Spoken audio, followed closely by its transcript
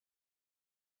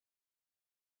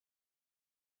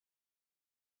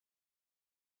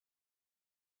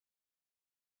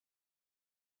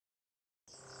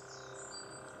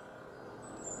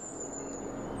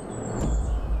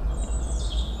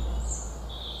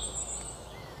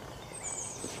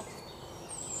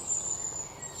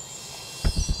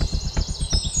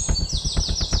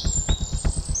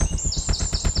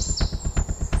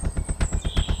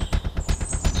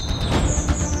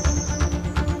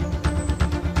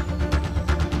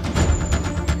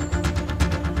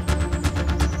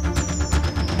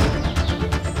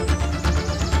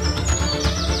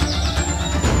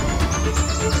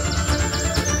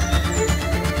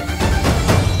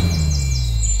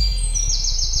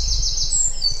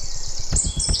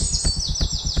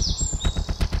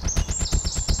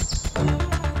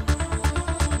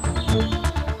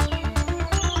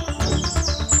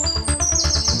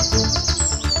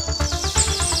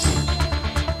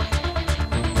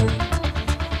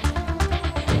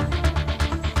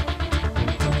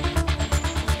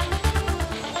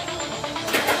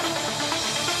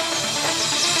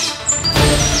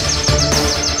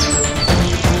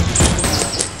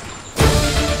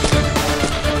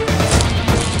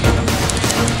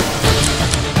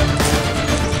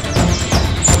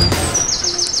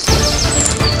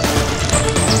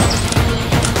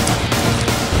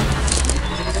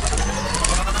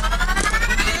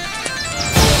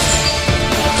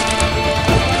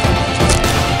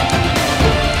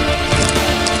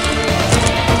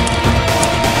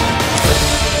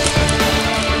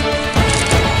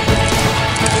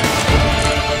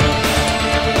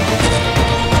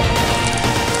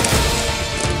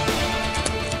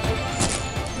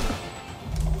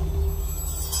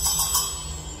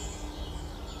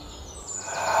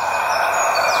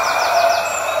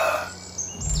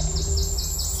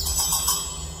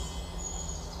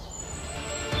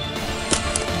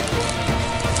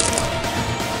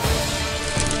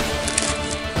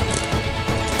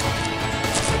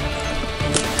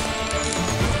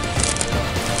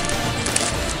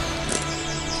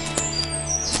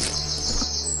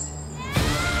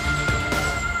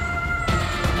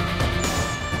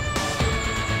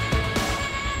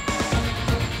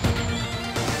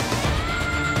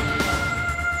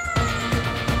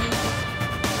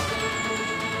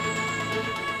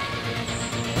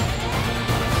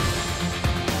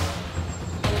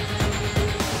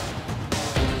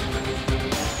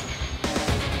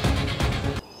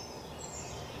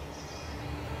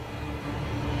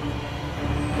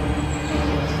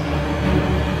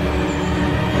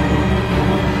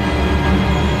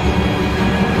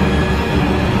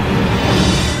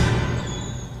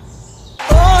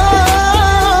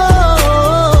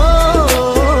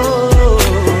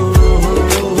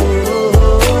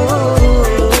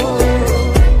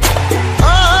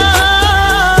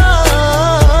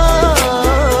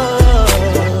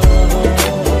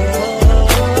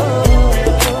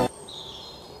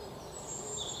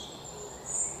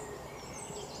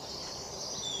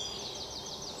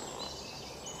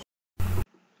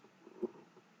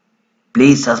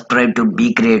Please subscribe to Be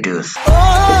Creatives.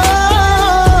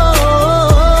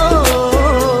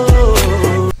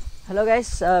 Hello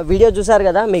guys, video చూసారు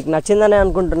కదా, మీకు నచ్చిందని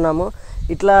అనుకుంటున్నాము.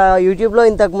 ఇట్లా యూట్యూబ్లో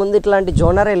ఇంతకుముందు ఇట్లాంటి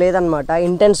జోనరే లేదనమాట.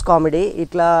 ఇంటెన్స్ కామెడీ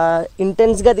ఇట్లా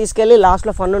ఇంటెన్స్గా తీసుకెళ్ళి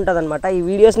లాస్ట్లో ఫన్ ఉంటుంది అనమాట. ఈ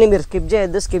వీడియోస్ని మీరు స్కిప్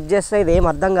చేయొద్దు. స్కిప్ చేస్తే ఇది ఏం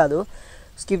అర్థం కాదు.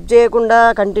 స్కిప్ చేయకుండా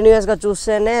కంటిన్యూస్గా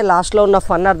చూస్తేనే లాస్ట్లో ఉన్న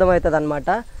ఫన్ అర్థమవుతుంది అనమాట.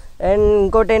 అండ్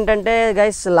ఇంకోటి ఏంటంటే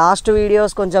గైస్, లాస్ట్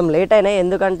వీడియోస్ కొంచెం లేట్ అయినాయి,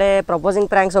 ఎందుకంటే ప్రపోజింగ్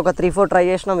ప్రాంక్స్ ఒక 3-4 ట్రై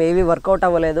చేసినాం, ఏవి వర్కౌట్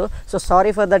అవ్వలేదు. So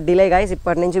sorry for the delay guys.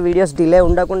 ఇప్పటి నుంచి వీడియోస్ డిలే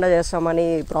ఉండకుండా చేస్తామని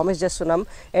ప్రామిస్ చేస్తున్నాం.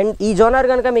 అండ్ ఈ జోనర్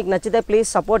కనుక మీకు నచ్చితే ప్లీజ్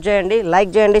సపోర్ట్ చేయండి,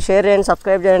 లైక్ చేయండి, షేర్ చేయండి,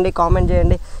 సబ్స్క్రైబ్ చేయండి, కామెంట్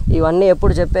చేయండి. ఇవన్నీ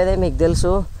ఎప్పుడు చెప్పేదే మీకు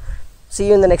తెలుసు. See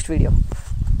you in the next video.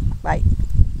 Bye.